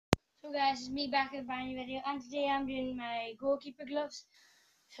So guys, it's me back with a brand new video, and today I'm doing my goalkeeper gloves.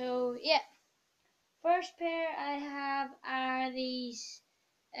 So yeah, first pair I have are these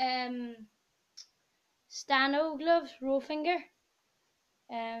Stano gloves, roll finger.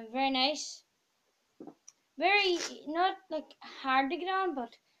 Very nice. Very not like hard to get on,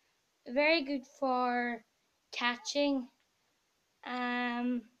 but very good for catching.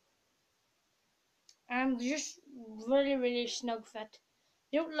 And just really snug fit.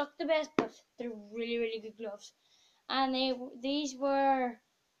 They don't look the best, but they're really good gloves. And these were,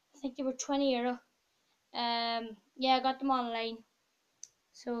 I think they were €20. Yeah, I got them online.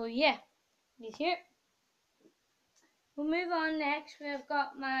 So yeah, these here. We'll move on next. We've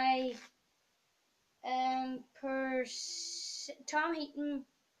got my Tom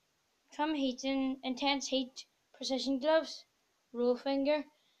Heaton Intense Heat Precision Gloves, roll finger.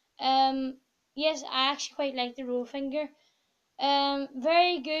 Yes, I actually quite like the roll finger.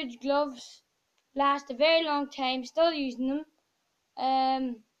 Very good gloves, last a very long time. Still using them.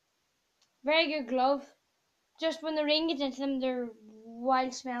 Very good glove. Just when the rain gets into them, they're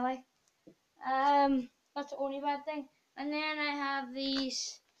wild smelly. That's the only bad thing. And then I have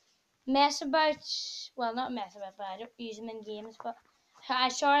these mess about. Well, not mess about, but I don't use them in games. But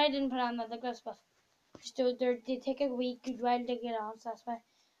sorry I didn't put on the other gloves, but just they take a wee good while to get on. So that's why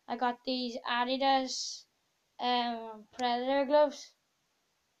I got these Adidas Predator gloves.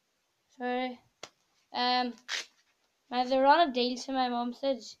 Sorry. They're on a deal, so my mum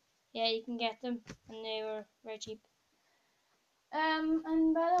said, yeah, you can get them, and they were very cheap.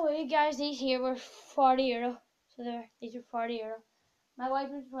 And by the way, guys, these here were €40. So these are €40. My wife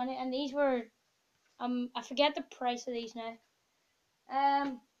was 20, and these were I forget the price of these now.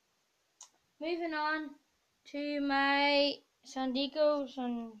 Moving on to my Sandico,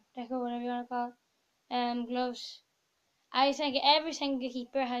 whatever you want to call it, gloves. I think every single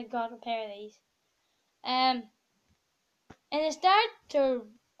keeper had got a pair of these. In the start, they're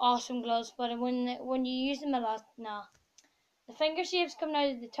awesome gloves, but when you use them a lot, nah. The finger shape's coming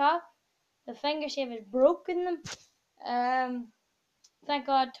out of the top. The finger shape is broken them. Thank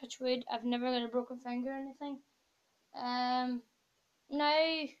God, touch wood, I've never got a broken finger or anything. Now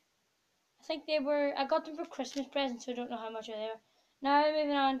I think I got them for Christmas presents, so I don't know how much they were. Now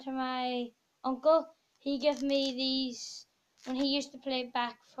moving on to my uncle. He gave me these when he used to play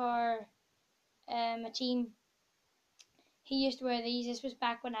back for a team. He used to wear these. This was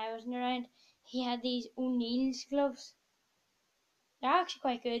back when I wasn't around. He had these O'Neill's gloves. They're actually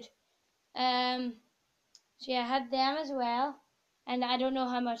quite good. So yeah, I had them as well, and I don't know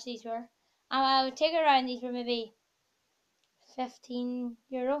how much these were. I would take around these were maybe €15,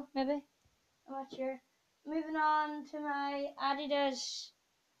 maybe. I'm not sure. Moving on to my Adidas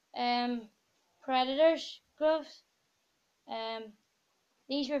Predators gloves.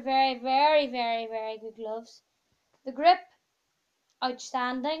 These were very good gloves. The grip,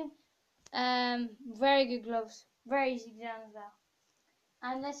 outstanding. Very good gloves. Very easy to do as well.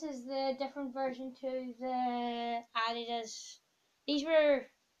 And this is the different version to the Adidas. These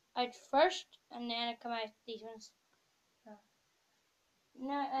were out first, and then it come out these ones.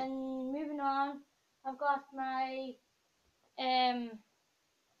 Now, and moving on, I've got my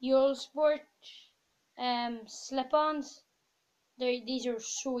Eurosport slip-ons. These are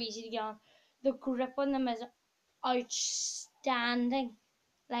so easy to get on. The grip on them is outstanding.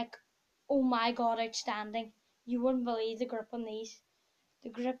 Like, oh my god, outstanding. You wouldn't believe the grip on these. The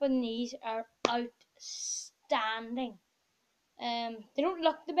grip on these are outstanding. They don't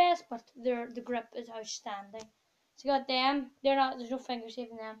look the best, but the grip is outstanding. So you got them. There's no finger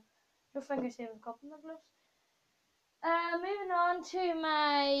saving them. No finger saving cup in the gloves. Moving on to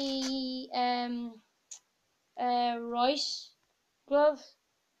my Royce gloves.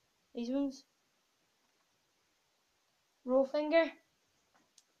 These ones. Roll finger.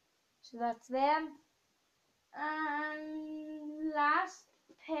 So that's them. And last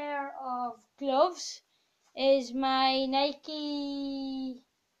pair of gloves is my Nike,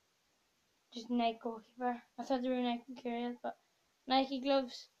 just Nike goalkeeper. I thought they were Nike Curious, but Nike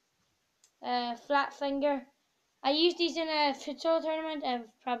gloves. Flat finger. I used these in a futsal tournament. I've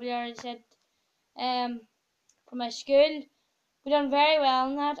probably already said. For my school, we done very well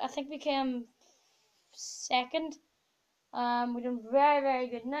in that. I think we came second. We done very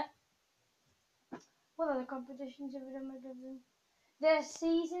good in it. What other competitions have we done my gloves in? The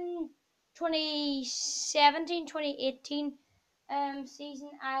season 2017-2018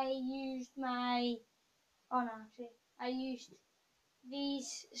 season, I used I used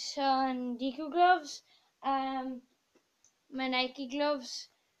these Sandico gloves, my Nike gloves,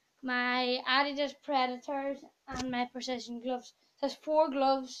 my Adidas Predators, and my Precision gloves. So that's 4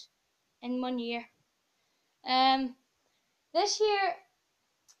 gloves in 1 year. This year,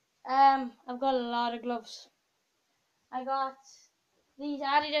 I've got a lot of gloves. I got these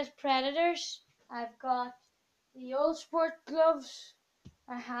Adidas Predators. I've got the Old Sport gloves.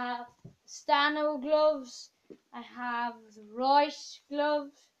 I have Stano gloves. I have the Royce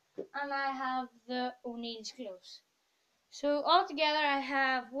gloves, and I have the O'Neill's gloves. So altogether, I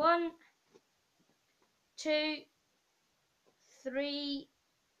have 1, 2, 3,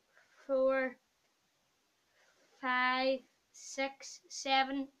 4, 5, 6,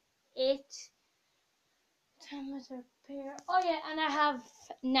 7, 8. Pair. Oh yeah, and I have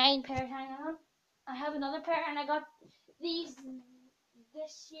 9 pairs hanging on. I have another pair, and I got these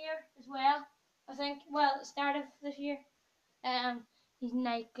this year as well. I think. Well, at the start of this year. These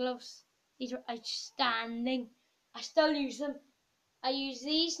night gloves. These are outstanding. I still use them. I use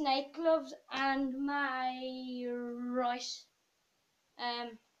these night gloves and my Royce.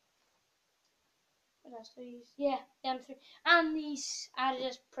 What else do I use? Yeah, them 3. And these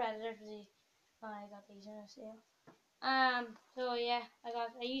Adidas Predators. Oh, I got these in a sale. So yeah,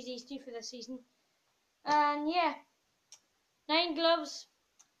 I use these 2 for the season. And yeah, 9 gloves,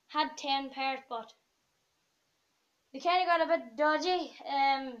 had 10 pairs, but they kind of got a bit dodgy.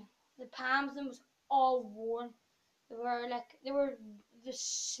 The palms of them was all worn. The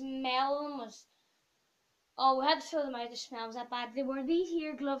smell of them was, oh, we had to throw them out, the smell was that bad. They were these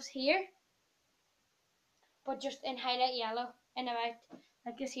here gloves here, but just in highlight yellow, in a white,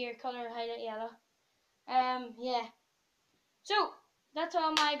 like this here colour highlight yellow. Yeah. So, that's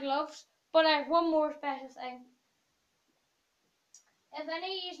all my gloves, but I have one more special thing. If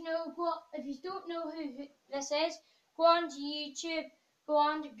any of you know, if you don't know who this is, go on to YouTube, go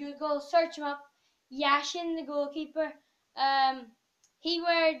on to Google, search him up. Yashin, the goalkeeper. He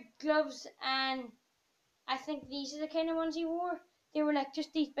wore gloves, and I think these are the kind of ones he wore. They were like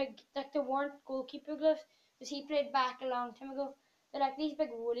just these big, like they weren't goalkeeper gloves, because he played back a long time ago. They're like these big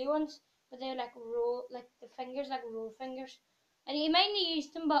woolly ones, but they're like like the fingers, like roll fingers. And he might not use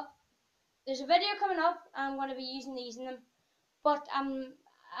them, but there's a video coming up, and I'm going to be using these in them. But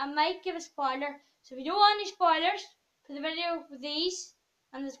I might give a spoiler. So if you don't want any spoilers for the video with these,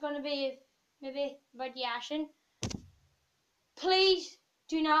 and there's going to be maybe about Yashin, please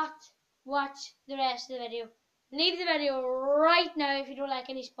do not watch the rest of the video. Leave the video right now if you don't like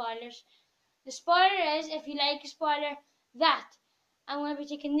any spoilers. The spoiler is, if you like a spoiler, that I'm going to be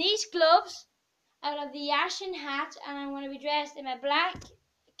taking these gloves out of the Yashin hat, and I'm going to be dressed in my black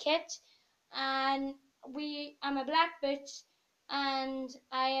kit and my black boots, and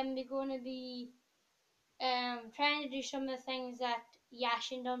I am going to be trying to do some of the things that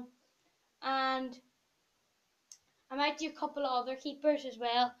Yashin done, and I might do a couple of other keepers as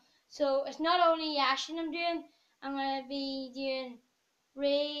well. So it's not only Yashin I'm doing. I'm going to be doing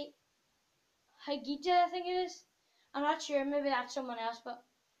Ray Hagita, I think it is. I'm not sure, maybe that's someone else, but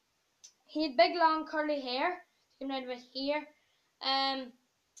he had big long curly hair coming out of his hair.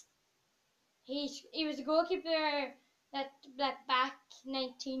 He was the goalkeeper that back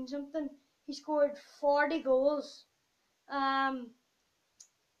 19 something. He scored 40 goals.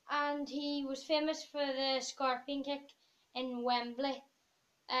 And he was famous for the scorpion kick in Wembley.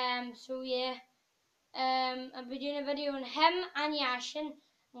 So yeah. I'll be doing a video on him and Yashin.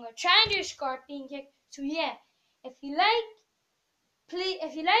 I'm gonna try and do a scorpion kick. So yeah, if you like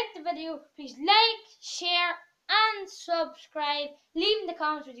the video, please like, share, and subscribe. Leave in the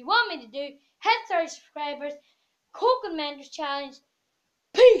comments what you want me to do. Hit 30 subscribers. Coke and Mentors Challenge.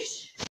 Peace!